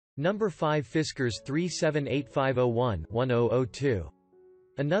Number 5 Fiskars 3785011-1002.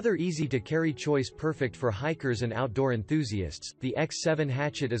 Another easy-to-carry choice perfect for hikers and outdoor enthusiasts, the X7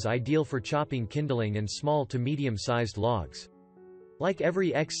 hatchet is ideal for chopping kindling and small to medium-sized logs. Like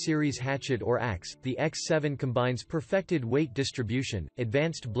every X-series hatchet or axe, the X7 combines perfected weight distribution,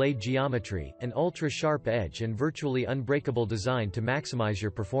 advanced blade geometry, an ultra-sharp edge and virtually unbreakable design to maximize your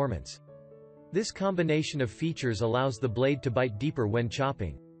performance. This combination of features allows the blade to bite deeper when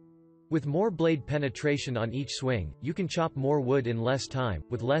chopping. With more blade penetration on each swing, you can chop more wood in less time,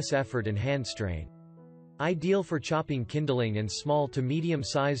 with less effort and hand strain. Ideal for chopping kindling and small to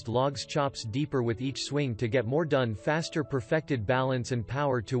medium-sized logs, chops deeper with each swing to get more done faster. Perfected balance and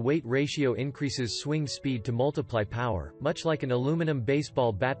power to weight ratio increases swing speed to multiply power, much like an aluminum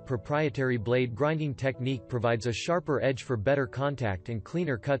baseball bat. Proprietary blade grinding technique provides a sharper edge for better contact and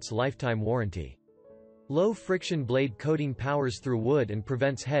cleaner cuts. Lifetime warranty. Low friction blade coating powers through wood and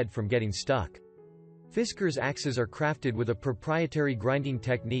prevents head from getting stuck. Fiskars axes are crafted with a proprietary grinding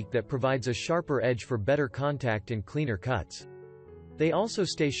technique that provides a sharper edge for better contact and cleaner cuts. They also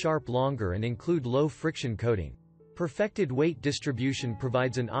stay sharp longer and include low friction coating. Perfected weight distribution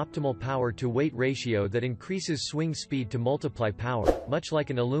provides an optimal power to weight ratio that increases swing speed to multiply power, much like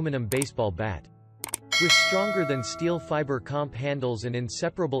an aluminum baseball bat. With stronger than steel fiber comp handles and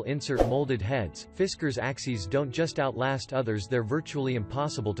inseparable insert molded heads, Fiskars axes don't just outlast others, they're virtually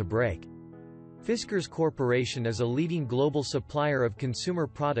impossible to break. Fiskars Corporation is a leading global supplier of consumer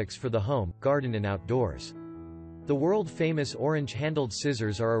products for the home, garden and outdoors. The world-famous orange-handled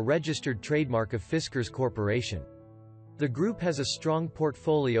scissors are a registered trademark of Fiskars Corporation. The group has a strong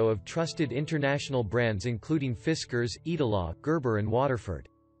portfolio of trusted international brands including Fiskars, Eatalaw, Gerber and Waterford.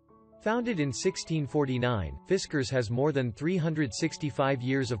 Founded in 1649, Fiskars has more than 365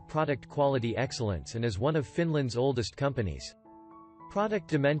 years of product quality excellence and is one of Finland's oldest companies. Product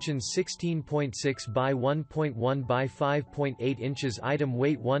dimensions 16.6 by 1.1 by 5.8 inches. Item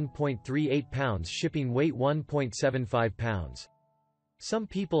weight 1.38 pounds. Shipping weight 1.75 pounds. Some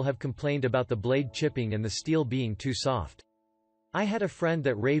people have complained about the blade chipping and the steel being too soft. I had a friend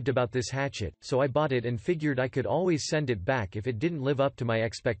that raved about this hatchet, so I bought it and figured I could always send it back if it didn't live up to my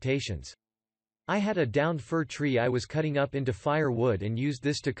expectations. I had a downed fir tree I was cutting up into firewood and used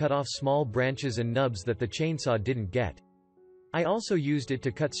this to cut off small branches and nubs that the chainsaw didn't get. I also used it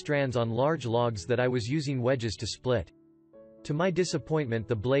to cut strands on large logs that I was using wedges to split. To my disappointment,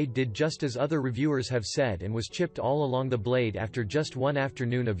 the blade did just as other reviewers have said and was chipped all along the blade after just one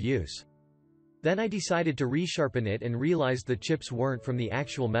afternoon of use. Then I decided to resharpen it and realized the chips weren't from the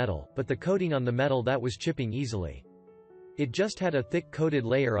actual metal, but the coating on the metal that was chipping easily. It just had a thick coated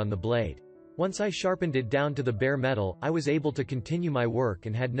layer on the blade. Once I sharpened it down to the bare metal, I was able to continue my work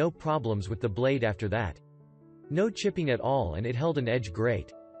and had no problems with the blade after that. No chipping at all, and it held an edge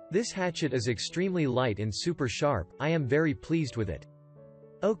great. This hatchet is extremely light and super sharp. I am very pleased with it.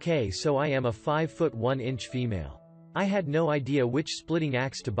 Okay, so I am a 5'1" female. I had no idea which splitting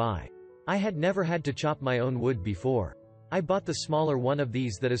axe to buy. I had never had to chop my own wood before. I bought the smaller one of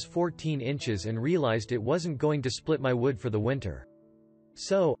these that is 14 inches and realized it wasn't going to split my wood for the winter.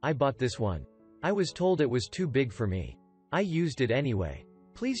 So, I bought this one. I was told it was too big for me. I used it anyway.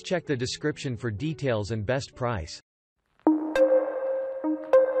 Please check the description for details and best price.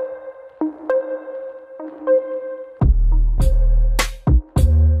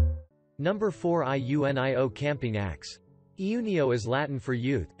 Number 4 IUNIO Camping Axe. IUNIO is Latin for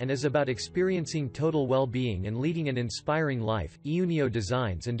youth, and is about experiencing total well-being and leading an inspiring life. IUNIO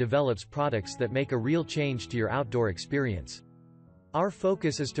designs and develops products that make a real change to your outdoor experience. Our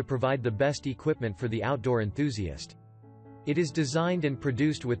focus is to provide the best equipment for the outdoor enthusiast. It is designed and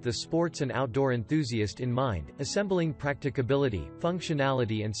produced with the sports and outdoor enthusiast in mind, assembling practicability,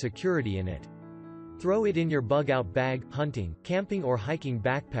 functionality and security in it. Throw it in your bug-out bag, hunting, camping or hiking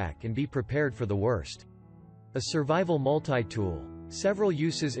backpack and be prepared for the worst. A survival multi-tool. Several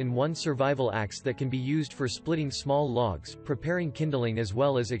uses in one survival axe that can be used for splitting small logs, preparing kindling as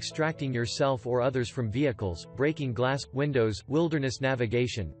well as extracting yourself or others from vehicles, breaking glass, windows, wilderness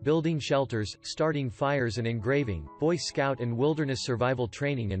navigation, building shelters, starting fires and engraving, Boy Scout and wilderness survival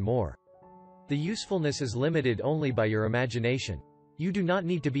training and more. The usefulness is limited only by your imagination. You do not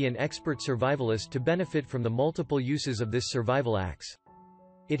need to be an expert survivalist to benefit from the multiple uses of this survival axe.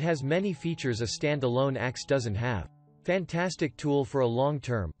 It has many features a stand-alone axe doesn't have. Fantastic tool for a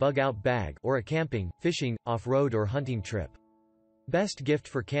long-term bug-out bag or a camping, fishing, off-road or hunting trip. Best gift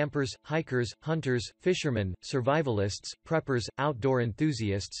for campers, hikers, hunters, fishermen, survivalists, preppers, outdoor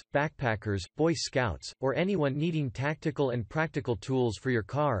enthusiasts, backpackers, Boy Scouts, or anyone needing tactical and practical tools for your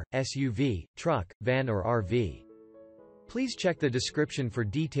car, SUV, truck, van or RV. Please check the description for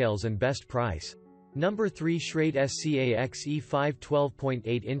details and best price. Number 3 Schrade SCAXE 5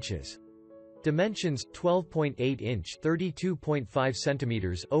 12.8 inches. Dimensions: 12.8 inch (32.5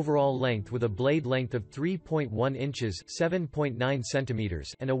 centimeters) overall length with a blade length of 3.1 inches (7.9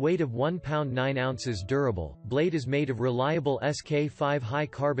 centimeters) and a weight of 1 pound 9 ounces. Durable. Blade is made of reliable SK5 high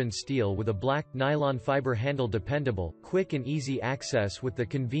carbon steel with a black nylon fiber handle. Dependable, quick and easy access with the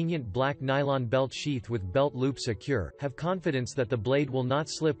convenient black nylon belt sheath with belt loop. Secure. Have confidence that the blade will not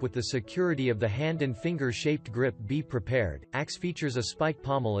slip with the security of the hand and finger shaped grip. Be prepared. Axe features a spike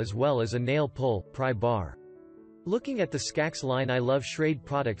pommel as well as a nail pull, pry bar. Looking at the SCAX line, I love Schrade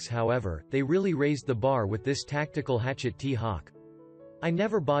products. However, they really raised the bar with this tactical hatchet T-Hawk. I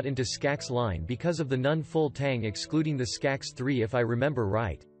never bought into SCAX line because of the Nun full tang excluding the SCAX 3 if I remember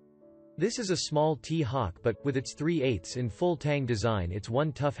right. This is a small T-Hawk but, with its 3/8 in full tang design, it's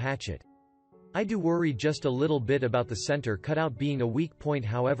one tough hatchet. I do worry just a little bit about the center cutout being a weak point.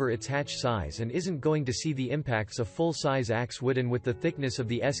 However, its hatch size and isn't going to see the impacts a full-size axe would, and with the thickness of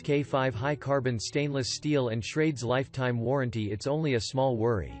the SK5 high-carbon stainless steel and Schrade's lifetime warranty, it's only a small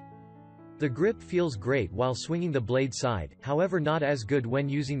worry. The grip feels great while swinging the blade side, however not as good when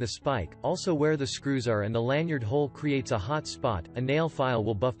using the spike. Also where the screws are and the lanyard hole creates a hot spot, a nail file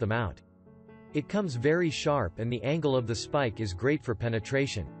will buff them out. It comes very sharp and the angle of the spike is great for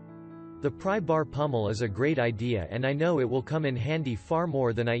penetration. The pry bar pommel is a great idea and I know it will come in handy far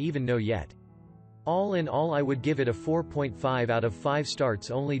more than I even know yet. All in all, I would give it a 4.5 out of 5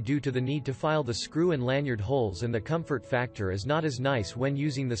 stars only due to the need to file the screw and lanyard holes, and the comfort factor is not as nice when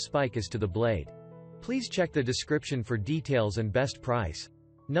using the spike as to the blade. Please check the description for details and best price.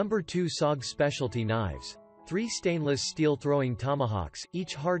 Number 2 SOG Specialty Knives. 3 stainless steel throwing tomahawks,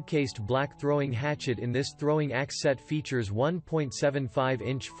 each hard-cased black throwing hatchet. In this throwing axe set features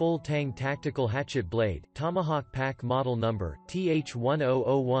 1.75-inch full tang tactical hatchet blade, tomahawk pack model number,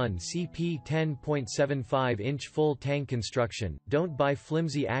 TH1001 CP 10.75-inch full tang construction. Don't buy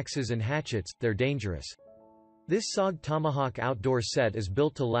flimsy axes and hatchets, they're dangerous. This SOG Tomahawk outdoor set is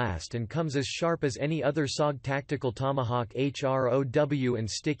built to last and comes as sharp as any other SOG Tactical Tomahawk HROW and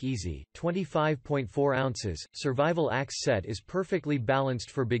stick easy. 25.4 ounces. Survival axe set is perfectly balanced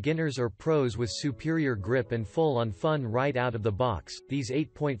for beginners or pros with superior grip and full-on fun right out of the box. These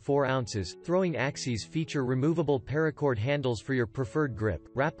 8.4 ounces throwing axes feature removable paracord handles for your preferred grip.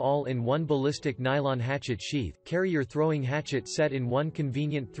 Wrap all in one ballistic nylon hatchet sheath. Carry your throwing hatchet set in one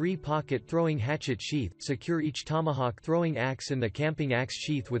convenient 3-pocket throwing hatchet sheath. Secure each tomahawk throwing axe in the camping axe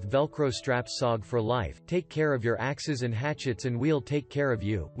sheath with Velcro straps. SOG for life. Take care of your axes and hatchets and we'll take care of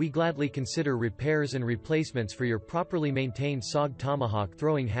you. We gladly consider repairs and replacements for your properly maintained SOG Tomahawk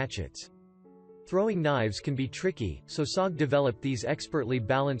throwing hatchets. Throwing knives can be tricky, so SOG developed these expertly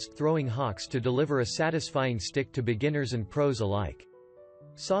balanced throwing hawks to deliver a satisfying stick to beginners and pros alike.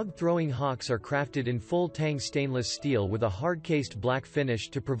 SOG throwing hawks are crafted in full tang stainless steel with a hard-cased black finish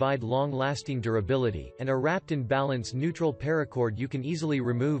to provide long-lasting durability, and are wrapped in balance neutral paracord you can easily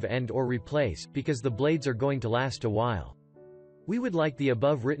remove and/or replace, because the blades are going to last a while. We would like the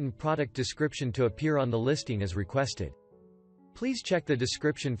above written product description to appear on the listing as requested. Please check the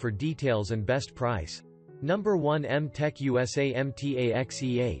description for details and best price. Number 1 M-Tech USA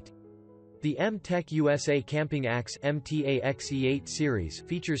MTAXE8. The M-Tech USA Camping Axe MTAXE8 series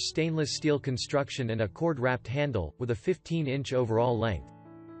features stainless steel construction and a cord-wrapped handle, with a 15-inch overall length.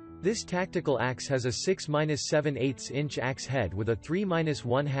 This tactical axe has a 6-7/8-inch axe head with a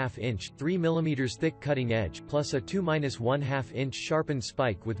 3-1/2-inch 3 mm thick cutting edge, plus a 2-1/2-inch sharpened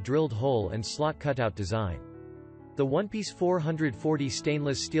spike with drilled hole and slot cutout design. The one-piece 440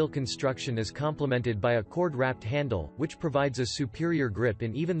 stainless steel construction is complemented by a cord-wrapped handle, which provides a superior grip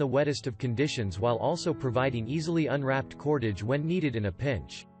in even the wettest of conditions while also providing easily unwrapped cordage when needed in a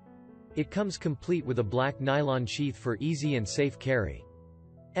pinch. It comes complete with a black nylon sheath for easy and safe carry.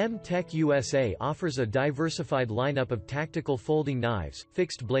 M-Tech USA offers a diversified lineup of tactical folding knives,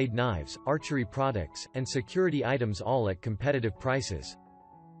 fixed-blade knives, archery products, and security items, all at competitive prices.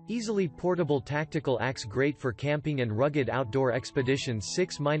 Easily portable tactical axe, great for camping and rugged outdoor expeditions.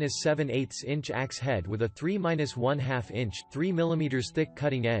 6-7/8-inch axe head with a 3-1/2-inch 3 mm thick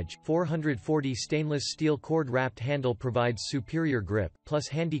cutting edge. 440 stainless steel cord-wrapped handle provides superior grip, plus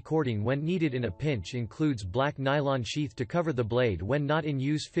handy cording when needed in a pinch. Includes black nylon sheath to cover the blade when not in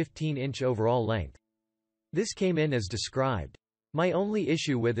use. 15-inch overall length. This came in as described. My only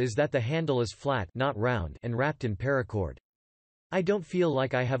issue with is that the handle is flat, not round, and wrapped in paracord. I don't feel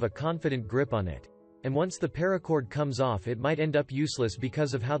like I have a confident grip on it. And once the paracord comes off, it might end up useless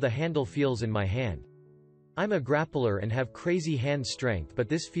because of how the handle feels in my hand. I'm a grappler and have crazy hand strength, but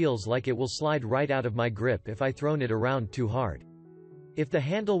this feels like it will slide right out of my grip if I thrown it around too hard. If the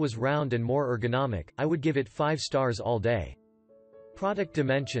handle was round and more ergonomic, I would give it 5 stars all day. Product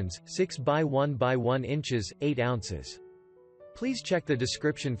dimensions, 6 by 1 by 1 inches, 8 ounces. Please check the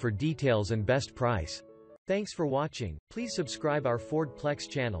description for details and best price. Thanks for watching. Please subscribe our Ford Plex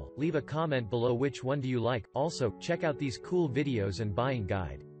channel, leave a comment below which one do you like. Also, check out these cool videos and buying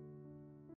guide.